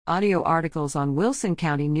Audio articles on Wilson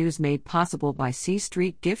County News made possible by C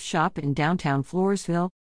Street Gift Shop in downtown Floresville.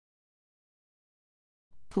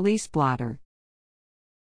 Police blotter.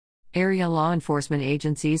 Area law enforcement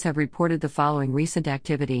agencies have reported the following recent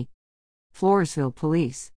activity. Floresville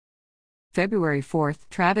Police. February 4,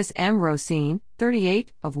 Travis M. Rosine,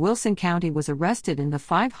 38, of Wilson County was arrested in the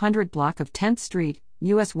 500 block of 10th Street,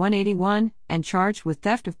 US 181, and charged with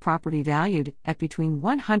theft of property valued at between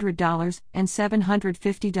 $100 and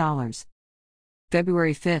 $750.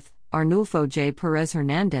 February 5, Arnulfo J. Perez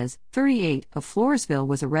Hernandez, 38, of Floresville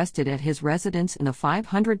was arrested at his residence in the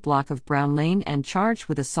 500 block of Brown Lane and charged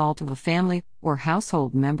with assault of a family or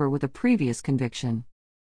household member with a previous conviction.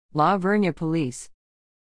 La Vernia Police.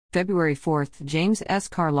 February 4, James S.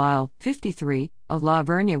 Carlisle, 53, of La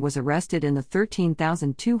Vernia was arrested in the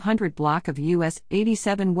 13,200 block of US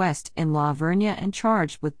 87 West in La Vernia and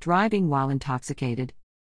charged with driving while intoxicated.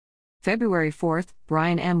 February 4,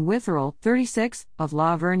 Brian M. Witherell, 36, of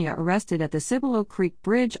La Vernia arrested at the Cibolo Creek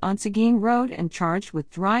Bridge on Seguin Road and charged with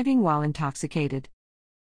driving while intoxicated.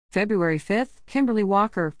 February 5, Kimberly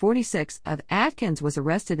Walker, 46, of Atkins was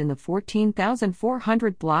arrested in the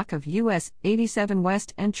 14,400 block of US 87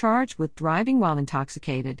 West and charged with driving while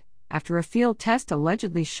intoxicated, after a field test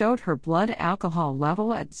allegedly showed her blood alcohol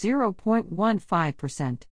level at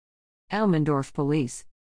 0.15%. Elmendorf Police.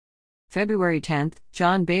 February 10,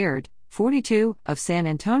 John Baird, 42, of San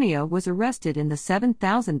Antonio was arrested in the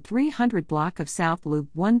 7,300 block of South Loop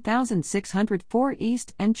 1604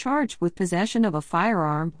 East and charged with possession of a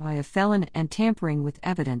firearm by a felon and tampering with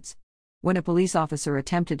evidence. When a police officer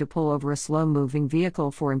attempted to pull over a slow-moving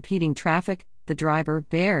vehicle for impeding traffic, the driver,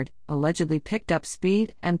 Baird, allegedly picked up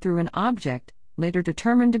speed and threw an object, later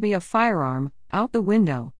determined to be a firearm, out the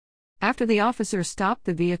window. After the officer stopped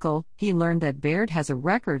the vehicle, he learned that Baird has a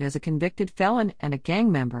record as a convicted felon and a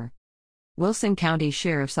gang member. Wilson County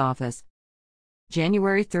Sheriff's Office.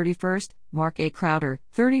 January 31, Mark A. Crowder,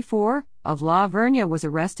 34, of La Vernia was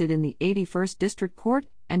arrested in the 81st District Court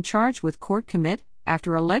and charged with court commit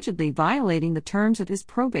after allegedly violating the terms of his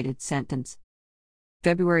probated sentence.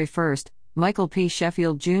 February 1, Michael P.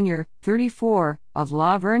 Sheffield Jr., 34, of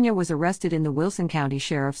La Vernia was arrested in the Wilson County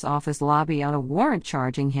Sheriff's Office lobby on a warrant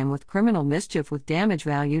charging him with criminal mischief with damage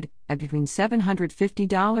valued at between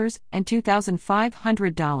 $750 and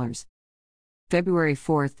 $2,500. February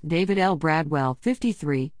 4, David L. Bradwell,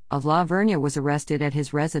 53, of La Vernia was arrested at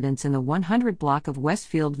his residence in the 100 block of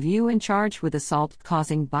Westfield View and charged with assault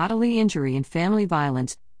causing bodily injury and family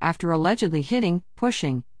violence after allegedly hitting,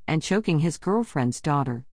 pushing, and choking his girlfriend's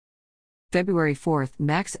daughter. February 4,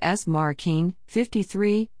 Max S. Marquine,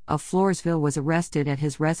 53, of Floresville was arrested at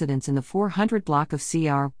his residence in the 400 block of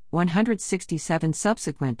CR 167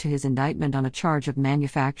 subsequent to his indictment on a charge of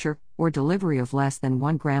manufacture or delivery of less than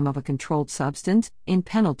 1 gram of a controlled substance in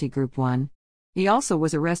Penalty Group 1. He also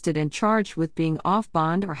was arrested and charged with being off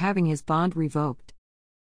bond or having his bond revoked.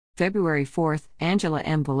 February 4, Angela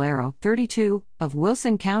M. Valero, 32, of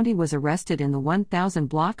Wilson County was arrested in the 1000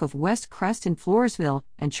 block of West Crest in Floresville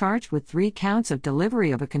and charged with 3 counts of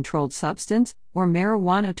delivery of a controlled substance or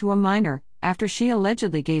marijuana to a minor, after she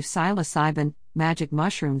allegedly gave psilocybin, magic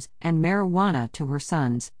mushrooms, and marijuana to her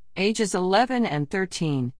sons, ages 11 and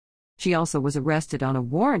 13. She also was arrested on a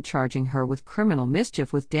warrant charging her with criminal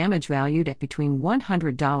mischief with damage valued at between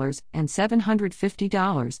 $100 and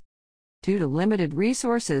 $750. Due to limited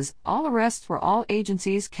resources, all arrests for all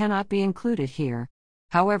agencies cannot be included here.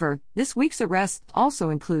 However, this week's arrests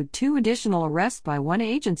also include 2 additional arrests by one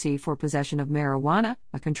agency for possession of marijuana,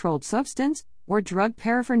 a controlled substance, or drug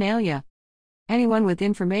paraphernalia. Anyone with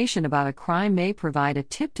information about a crime may provide a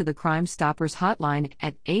tip to the Crime Stoppers hotline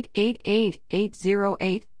at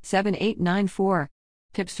 888-808-7894.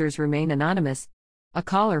 Tipsters remain anonymous. A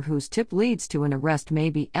caller whose tip leads to an arrest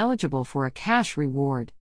may be eligible for a cash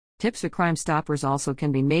reward. Tips for Crime Stoppers also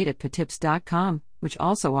can be made at patips.com, which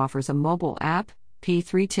also offers a mobile app,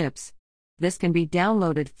 P3 Tips. This can be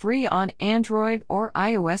downloaded free on Android or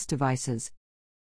iOS devices.